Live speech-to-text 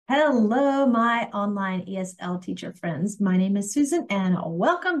Hello, my online ESL teacher friends. My name is Susan and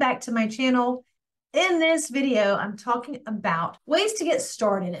welcome back to my channel. In this video, I'm talking about ways to get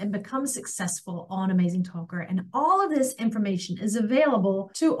started and become successful on Amazing Talker. And all of this information is available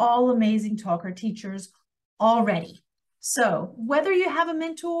to all Amazing Talker teachers already. So whether you have a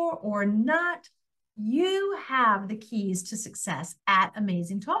mentor or not, you have the keys to success at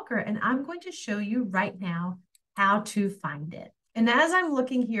Amazing Talker. And I'm going to show you right now how to find it. And as I'm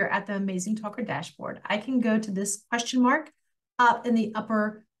looking here at the Amazing Talker dashboard, I can go to this question mark up in the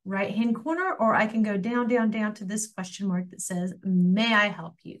upper right-hand corner, or I can go down to this question mark that says, "May I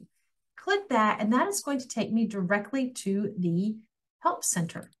help you?" Click that, and that is going to take me directly to the Help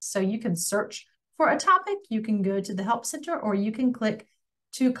Center. So you can search for a topic, you can go to the Help Center, or you can click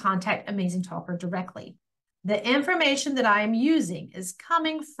to contact Amazing Talker directly. The information that I am using is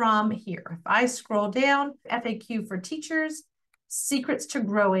coming from here. If I scroll down, FAQ for teachers, secrets to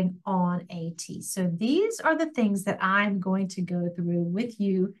growing on AT. So these are the things that I'm going to go through with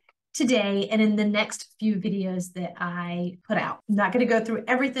you today and in the next few videos that I put out. I'm not going to go through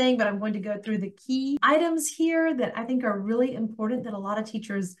everything, but I'm going to go through the key items here that I think are really important that a lot of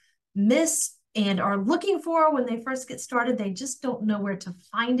teachers miss and are looking for when they first get started. They just don't know where to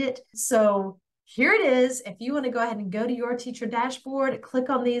find it. So here it is. If you want to go ahead and go to your teacher dashboard, click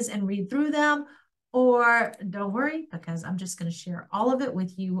on these and read through them. Or don't worry, because I'm just going to share all of it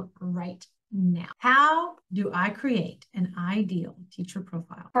with you right now. How do I create an ideal teacher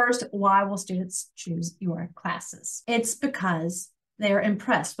profile? First, why will students choose your classes? It's because they are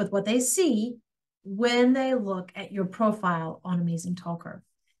impressed with what they see when they look at your profile on Amazing Talker.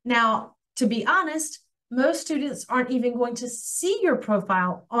 Now, to be honest, most students aren't even going to see your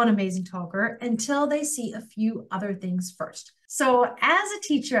profile on Amazing Talker until they see a few other things first. So as a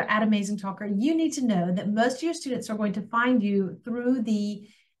teacher at Amazing Talker, you need to know that most of your students are going to find you through the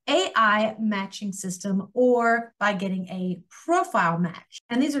AI matching system or by getting a profile match.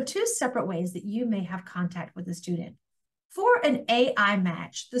 And these are two separate ways that you may have contact with a student. For an AI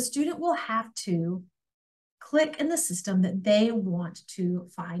match, the student will have to click in the system that they want to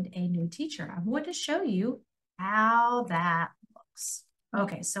find a new teacher. I'm going to show you how that looks.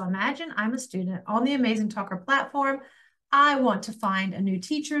 Okay, so imagine I'm a student on the Amazing Talker platform. I want to find a new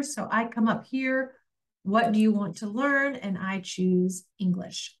teacher, so I come up here. What do you want to learn? And I choose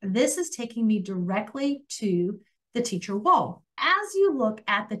English. This is taking me directly to the teacher wall. As you look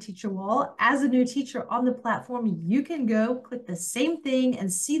at the teacher wall, as a new teacher on the platform, you can go click the same thing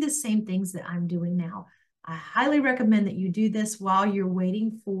and see the same things that I'm doing now. I highly recommend that you do this while you're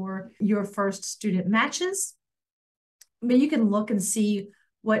waiting for your first student matches. But you can look and see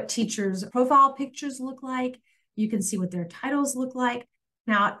what teachers' profile pictures look like. You can see what their titles look like.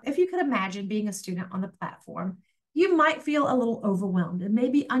 Now, if you could imagine being a student on the platform, you might feel a little overwhelmed and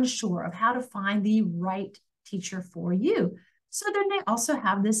maybe unsure of how to find the right teacher for you. So then they also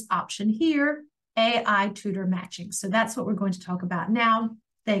have this option here, AI tutor matching. So that's what we're going to talk about now.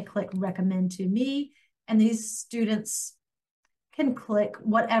 They click recommend to me. And these students can click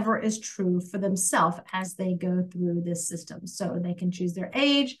whatever is true for themselves as they go through this system. So they can choose their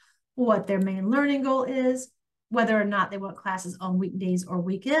age, what their main learning goal is, whether or not they want classes on weekdays or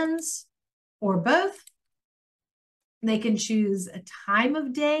weekends, or both. They can choose a time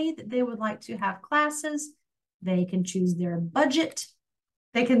of day that they would like to have classes. They can choose their budget.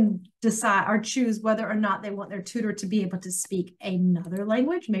 They can decide or choose whether or not they want their tutor to be able to speak another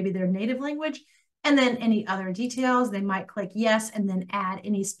language, maybe their native language. And then any other details, they might click yes and then add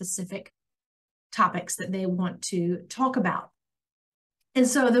any specific topics that they want to talk about. And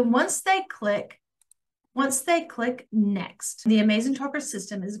so then once they click next, the Amazing Talker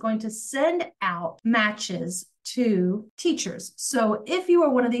system is going to send out matches to teachers. So if you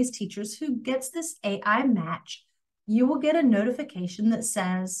are one of these teachers who gets this AI match, you will get a notification that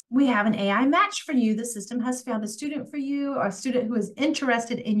says, we have an AI match for you. The system has found a student for you, or a student who is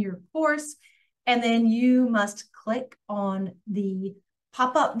interested in your course. And then you must click on the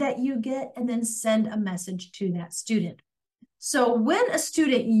pop-up that you get and then send a message to that student. So when a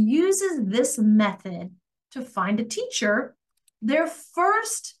student uses this method to find a teacher, their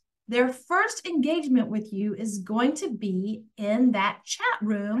first engagement with you is going to be in that chat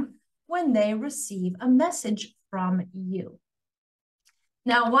room when they receive a message from you.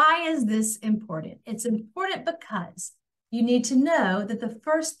 Now, why is this important? It's important because you need to know that the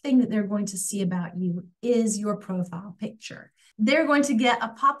first thing that they're going to see about you is your profile picture. They're going to get a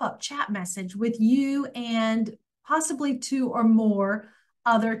pop-up chat message with you and possibly two or more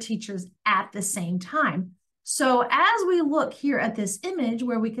other teachers at the same time. So as we look here at this image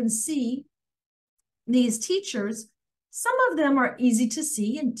where we can see these teachers, Some of them are easy to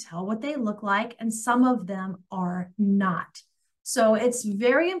see and tell what they look like, and some of them are not. So it's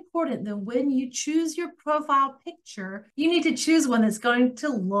very important that when you choose your profile picture, you need to choose one that's going to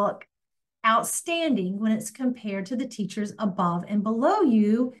look outstanding when it's compared to the teachers above and below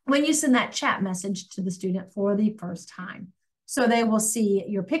you when you send that chat message to the student for the first time. So they will see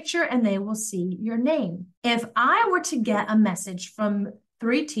your picture and they will see your name. If I were to get a message from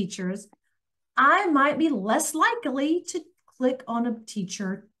 3 teachers, I might be less likely to click on a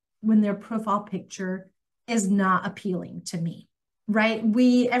teacher when their profile picture is not appealing to me, right?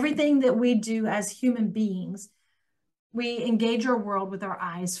 Everything that we do as human beings, we engage our world with our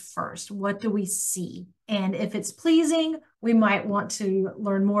eyes first. What do we see? And if it's pleasing, we might want to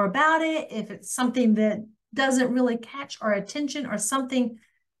learn more about it. If it's something that doesn't really catch our attention or something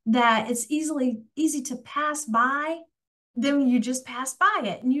that it's easy to pass by, then you just pass by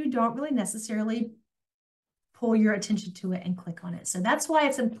it and you don't really necessarily pull your attention to it and click on it. So that's why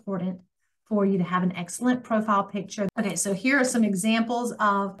it's important for you to have an excellent profile picture. Okay, so here are some examples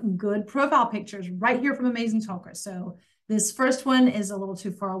of good profile pictures right here from Amazing Talker. So this first one is a little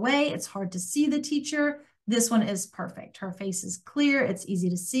too far away. It's hard to see the teacher. This one is perfect. Her face is clear. It's easy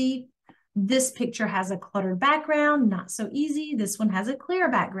to see. This picture has a cluttered background, not so easy. This one has a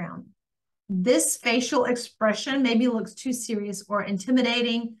clear background. This facial expression maybe looks too serious or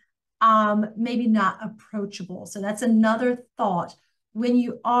intimidating, maybe not approachable. So that's another thought when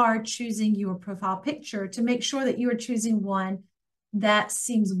you are choosing your profile picture, to make sure that you are choosing one that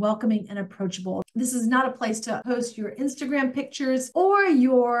seems welcoming and approachable. This is not a place to post your Instagram pictures or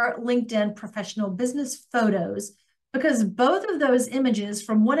your LinkedIn professional business photos, because both of those images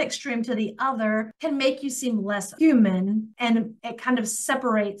from one extreme to the other can make you seem less human, and it kind of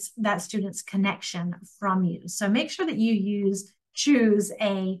separates that student's connection from you. So make sure that you choose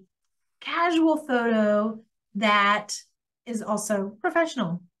a casual photo that is also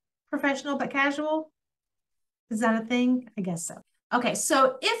professional. Professional but casual. Is that a thing? I guess so. Okay,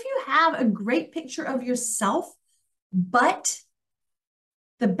 so if you have a great picture of yourself, but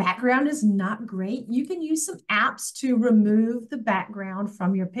the background is not great, you can use some apps to remove the background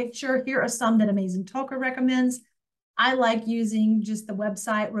from your picture. Here are some that Amazing Talker recommends. I like using just the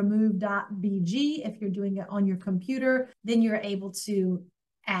website remove.bg. If you're doing it on your computer, then you're able to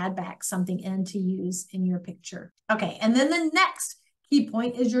add back something in to use in your picture. Okay, and then the next key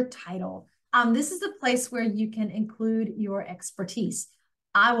point is your title. This is a place where you can include your expertise.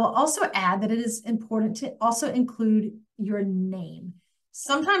 I will also add that it is important to also include your name.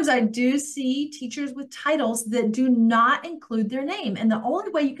 Sometimes I do see teachers with titles that do not include their name, and the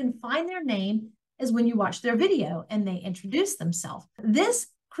only way you can find their name is when you watch their video and they introduce themselves. This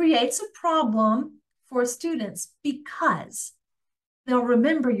creates a problem for students because they'll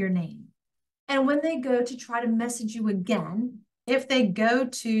remember your name. And when they go to try to message you again, if they go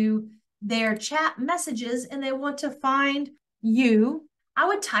to their chat messages and they want to find you, I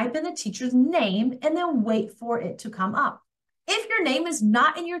would type in the teacher's name and then wait for it to come up. If your name is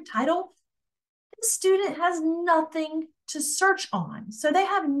not in your title, the student has nothing to search on. So they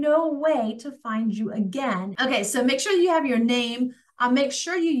have no way to find you again. Okay, so make sure you have your name. Make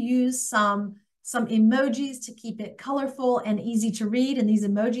sure you use some emojis to keep it colorful and easy to read. And these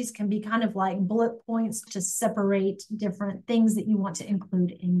emojis can be kind of like bullet points to separate different things that you want to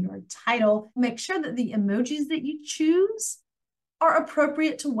include in your title. Make sure that the emojis that you choose are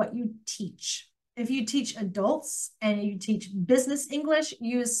appropriate to what you teach. If you teach adults and you teach business English,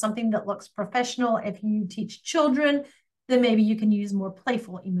 use something that looks professional. If you teach children, then maybe you can use more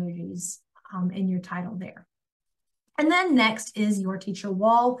playful emojis in your title there. And then next is your teacher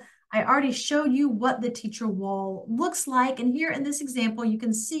wall. I already showed you what the teacher wall looks like. And here in this example, you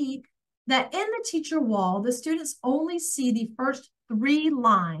can see that in the teacher wall, the students only see the first 3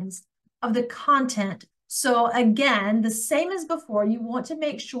 lines of the content. So again, the same as before, you want to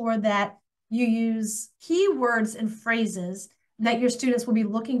make sure that you use keywords and phrases that your students will be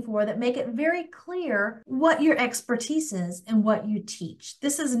looking for that make it very clear what your expertise is and what you teach.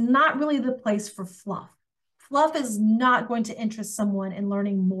 This is not really the place for fluff. Fluff is not going to interest someone in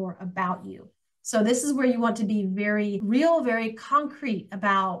learning more about you. So this is where you want to be very real, very concrete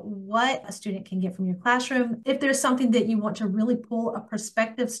about what a student can get from your classroom. If there's something that you want to really pull a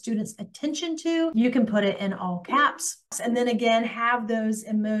prospective student's attention to, you can put it in all caps. And then again, have those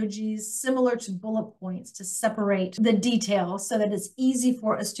emojis similar to bullet points to separate the details so that it's easy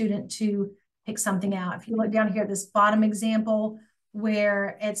for a student to pick something out. If you look down here at this bottom example,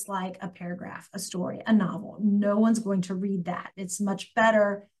 where it's like a paragraph, a story, a novel, no one's going to read that. It's much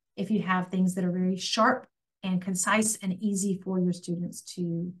better if you have things that are very sharp and concise and easy for your students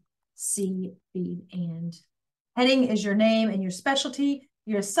to see, read, and Heading is your name and your specialty.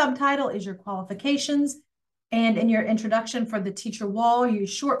 Your subtitle is your qualifications. And in your introduction for the teacher wall, use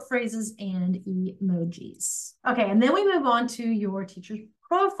short phrases and emojis. Okay, and then we move on to your teacher's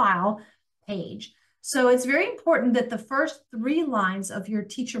profile page. So it's very important that the first 3 lines of your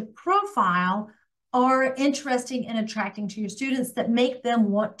teacher profile are interesting and attracting to your students, that make them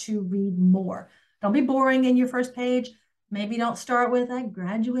want to read more. Don't be boring in your first page. Maybe don't start with, I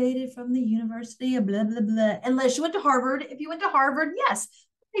graduated from the University of blah, blah, blah. Unless you went to Harvard. If you went to Harvard, yes,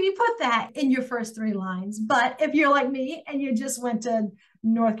 maybe put that in your first 3 lines. But if you're like me and you just went to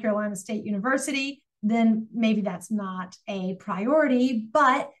North Carolina State University, then maybe that's not a priority.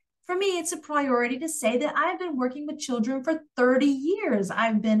 But for me, it's a priority to say that I've been working with children for 30 years.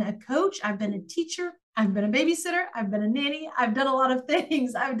 I've been a coach, I've been a teacher, I've been a babysitter, I've been a nanny, I've done a lot of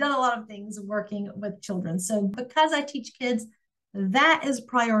things. I've done a lot of things working with children. So because I teach kids, that is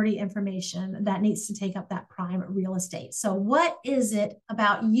priority information that needs to take up that prime real estate. So what is it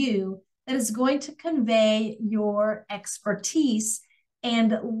about you that is going to convey your expertise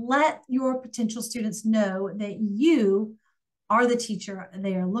and let your potential students know that you are the teacher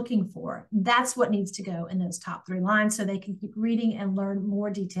they are looking for? That's what needs to go in those top 3 lines, so they can keep reading and learn more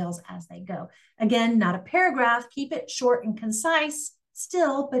details as they go. Again, not a paragraph. Keep it short and concise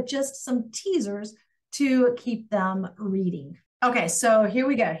still, but just some teasers to keep them reading. Okay, so here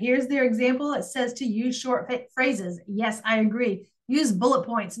we go. Here's their example. It says to use short phrases. Yes, I agree. Use bullet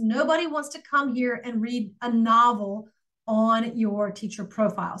points. Nobody wants to come here and read a novel on your teacher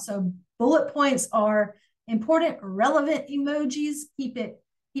profile. So bullet points are important. Relevant emojis. Keep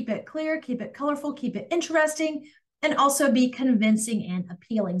it clear, keep it colorful, keep it interesting, and also be convincing and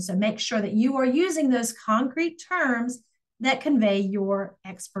appealing. So make sure that you are using those concrete terms that convey your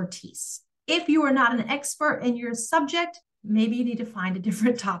expertise. If you are not an expert in your subject, maybe you need to find a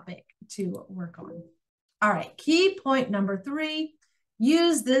different topic to work on. All right, key point number 3,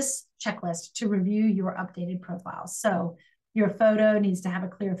 use this checklist to review your updated profile. So your photo needs to have a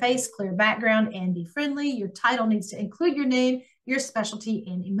clear face, clear background, and be friendly. Your title needs to include your name, your specialty,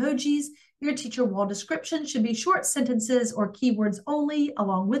 and emojis. Your teacher wall description should be short sentences or keywords only,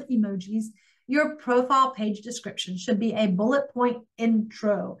 along with emojis. Your profile page description should be a bullet point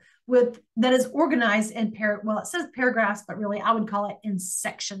intro that is organized in it says paragraphs, but really I would call it in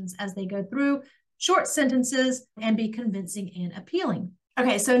sections as they go through. Short sentences, and be convincing and appealing.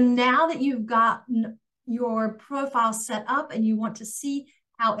 Okay, so now that you've gotten your profile set up and you want to see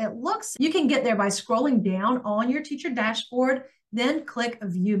how it looks, you can get there by scrolling down on your teacher dashboard, then click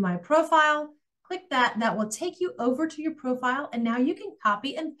View My Profile. Click that. That will take you over to your profile, and now you can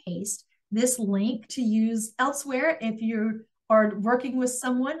copy and paste this link to use elsewhere. If you are working with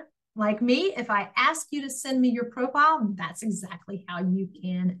someone like me, if I ask you to send me your profile, that's exactly how you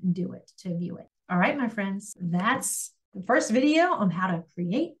can do it to view it. All right, my friends, that's the first video on how to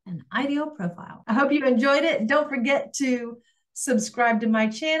create an ideal profile. I hope you enjoyed it. Don't forget to subscribe to my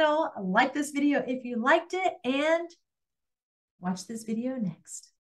channel, like this video if you liked it, and watch this video next.